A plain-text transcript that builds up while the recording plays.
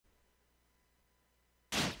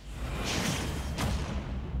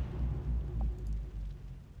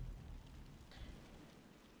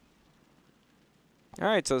All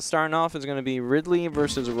right, so starting off is going to be Ridley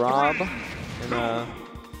versus Rob. And, 1,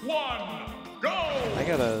 go! I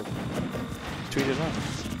got to tweet it up.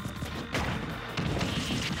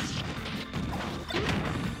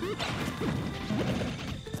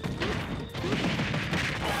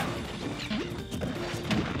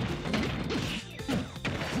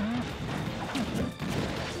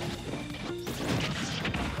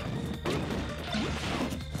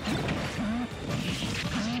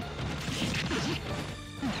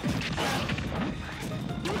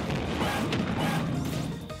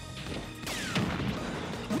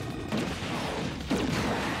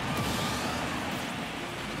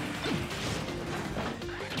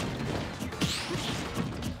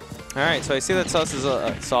 All right, so I see that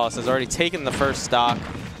Sauce has already taken the first stock,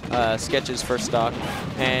 Sketch's first stock,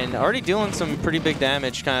 and already dealing some pretty big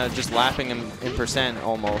damage, kind of just lapping him in percent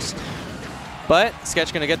almost. But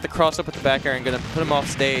Sketch going to get the cross up with the back air and going to put him off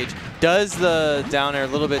stage. Does the down air a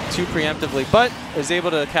little bit too preemptively, but is able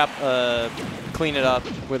to clean it up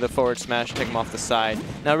with a forward smash, take him off the side.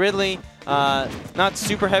 Now Ridley, not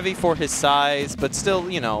super heavy for his size, but still,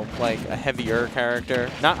 you know, like a heavier character.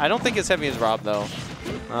 I don't think as heavy as Rob though.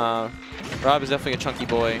 Rob is definitely a chunky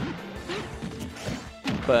boy.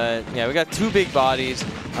 But yeah, we got two big bodies.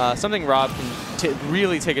 Something Rob can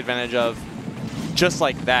really take advantage of, just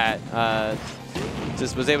like that.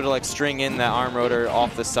 Just was able to like string in that arm rotor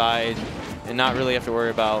off the side and not really have to worry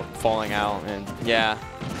about falling out. And yeah.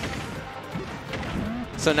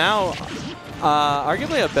 So now,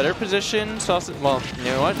 arguably a better position. Sauce, well, you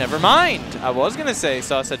know what? Never mind. I was gonna say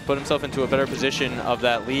Sauce had put himself into a better position of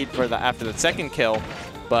that lead for after the second kill,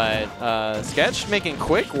 but Sketch making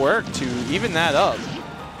quick work to even that up.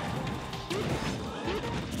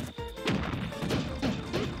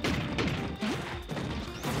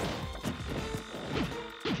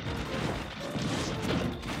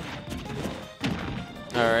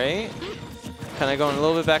 All right. Kind of going a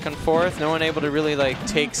little bit back and forth. No one able to really like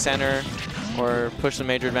take center or push the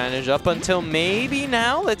major advantage up until maybe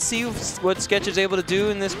now. Let's see what Sketch is able to do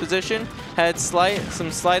in this position. Had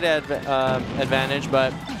some slight advantage,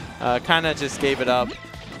 but kind of just gave it up.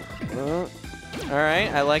 All right,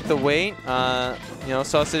 I like the weight. You know,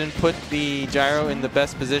 Sauce didn't put the gyro in the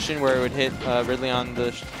best position where it would hit Ridley on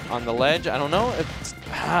the ledge. I don't know.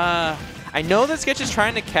 I know that Sketch is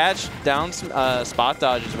trying to catch down spot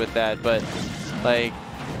dodges with that, but like,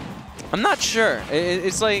 I'm not sure.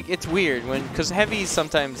 It's like, it's weird because heavies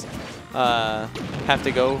sometimes have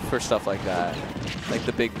to go for stuff like that, like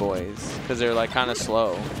the big boys, because they're like kind of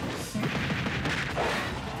slow.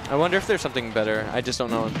 I wonder if there's something better. I just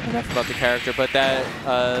don't know enough about the character, but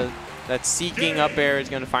that seeking up air is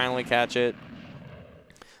going to finally catch it.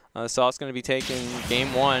 Sauce going to be taking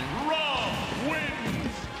game 1.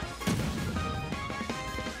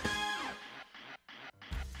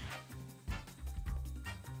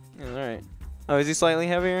 Alright. Oh, is he slightly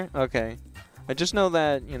heavier? Okay. I just know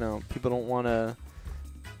that, you know, people don't want to...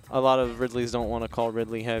 A lot of Ridleys don't want to call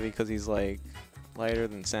Ridley heavy because he's, like, lighter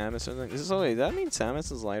than Samus or something. Does that mean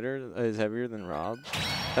Samus is heavier than Rob?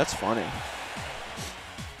 That's funny.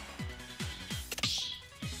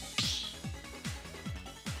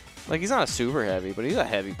 Like, he's not a super heavy, but he's a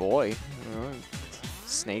heavy boy. You know?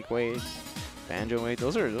 Snake weight, Banjo weight.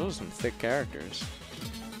 Those are some thick characters.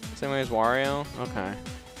 Same way as Wario? Okay.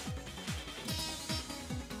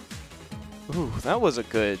 Ooh, that was a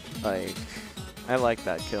good, like, I like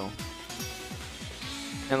that kill.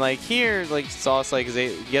 And like here, like Sauce like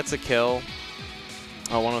gets a kill.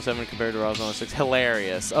 107 compared to Rob's 106.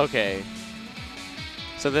 Hilarious. Okay.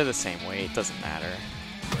 So they're the same weight. Doesn't matter.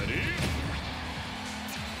 Ready?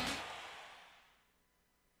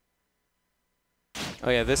 Oh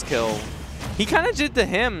yeah, this kill. He kind of did to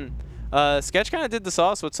him. Sketch kind of did to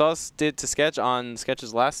Sauce what Sauce did to Sketch on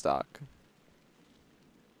Sketch's last stock.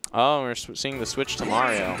 Oh, we're seeing the switch to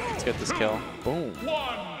Mario. Let's get this kill. Boom.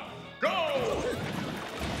 1, go!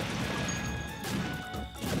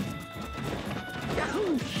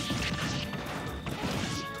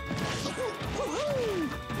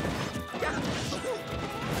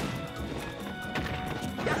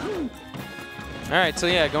 All right, so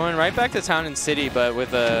yeah, going right back to Town and City, but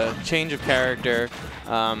with a change of character.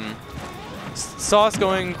 Sauce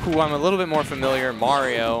going who I'm a little bit more familiar,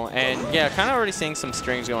 Mario, and yeah, kind of already seeing some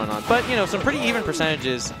strings going on. But, you know, some pretty even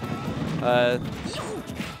percentages.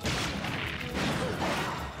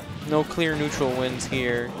 No clear neutral wins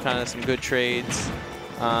here, kind of some good trades.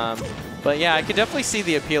 But yeah, I could definitely see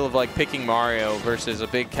the appeal of like picking Mario versus a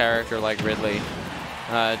big character like Ridley.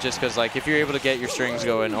 Just because like if you're able to get your strings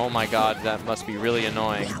going, oh my god, that must be really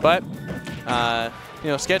annoying. But You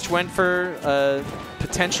know, Sketch went for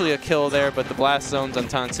potentially a kill there, but the blast zones on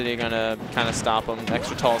Intensity are going to kind of stop him.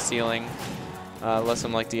 Extra tall ceiling lets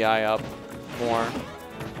him like DI up more.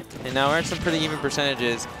 And now we're at some pretty even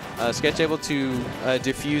percentages. Sketch able to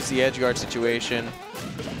diffuse the edge guard situation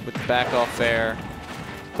with the back off there.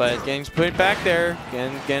 But getting put back there,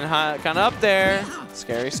 getting kind of up there.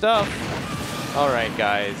 Scary stuff. All right,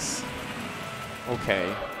 guys.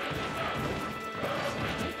 Okay.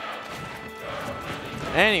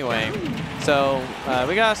 Anyway, so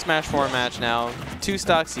we got a Smash 4 match now. 2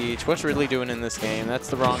 stocks each. What's Ridley doing in this game? That's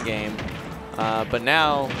the wrong game. But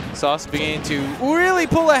now Sauce is beginning to really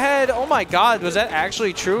pull ahead. Oh my God, was that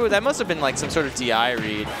actually true? That must have been like some sort of DI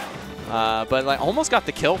read. But like almost got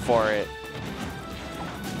the kill for it.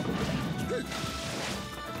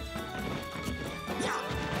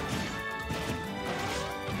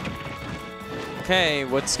 Okay,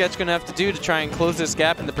 what's Sketch gonna have to do to try and close this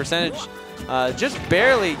gap in the percentage? Just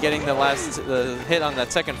barely getting the last hit on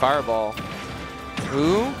that second fireball.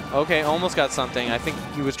 Ooh, okay, almost got something. I think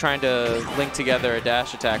he was trying to link together a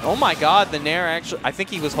dash attack. Oh my God, the Nair actually, I think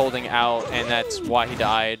he was holding out and that's why he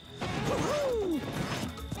died.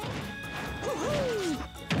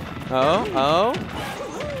 Oh.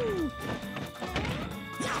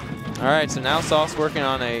 All right, so now Sauce working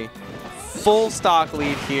on a full stock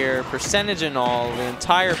lead here, percentage and all, the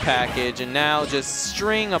entire package, and now just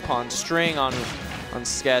string upon string on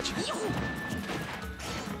Sketch.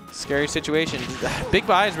 Scary situation. Big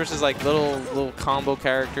buys versus like little combo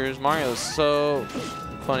characters. Mario's so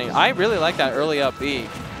funny. I really like that early up B.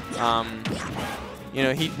 You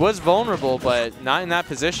know, he was vulnerable, but not in that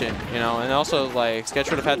position, you know, and also like Sketch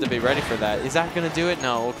would have had to be ready for that. Is that gonna do it?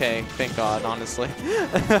 No, okay, thank God, honestly.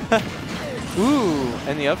 Ooh,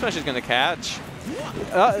 and the up smash is gonna catch.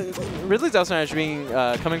 Ridley's up smash being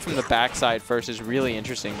coming from the backside first is really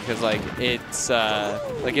interesting because like it's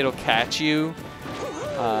like it'll catch you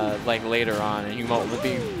like later on, and you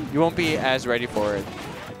won't be as ready for it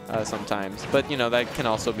sometimes. But you know that can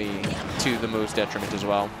also be to the move's detriment as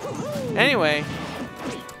well. Anyway,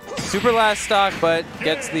 super last stock, but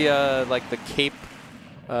gets the like the cape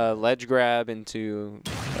ledge grab into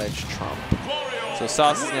ledge trump. So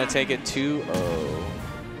Sauce is gonna take it 2-0.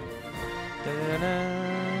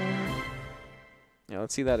 Yeah,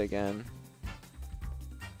 let's see that again.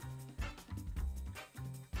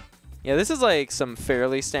 Yeah, this is like some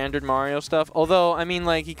fairly standard Mario stuff. Although, I mean,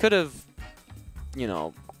 like, he could have, you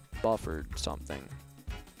know, buffered something.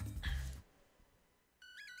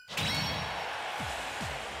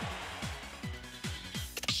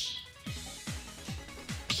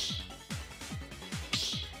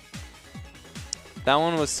 That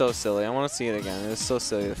one was so silly. I want to see it again. It was so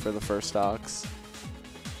silly for the first stocks.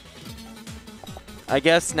 I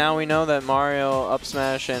guess now we know that Mario up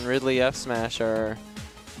smash and Ridley F smash are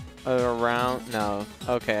around. No.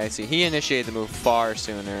 Okay, I see. He initiated the move far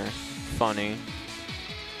sooner. Funny.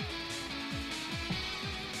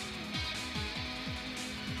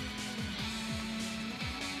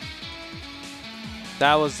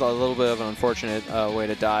 That was a little bit of an unfortunate way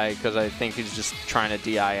to die because I think he's just trying to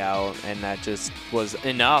DI out, and that just was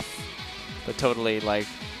enough. But totally, like,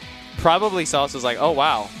 probably Sauce was like, oh,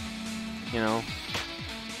 wow. You know?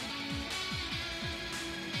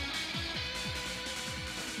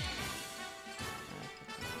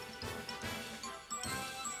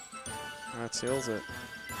 That seals it.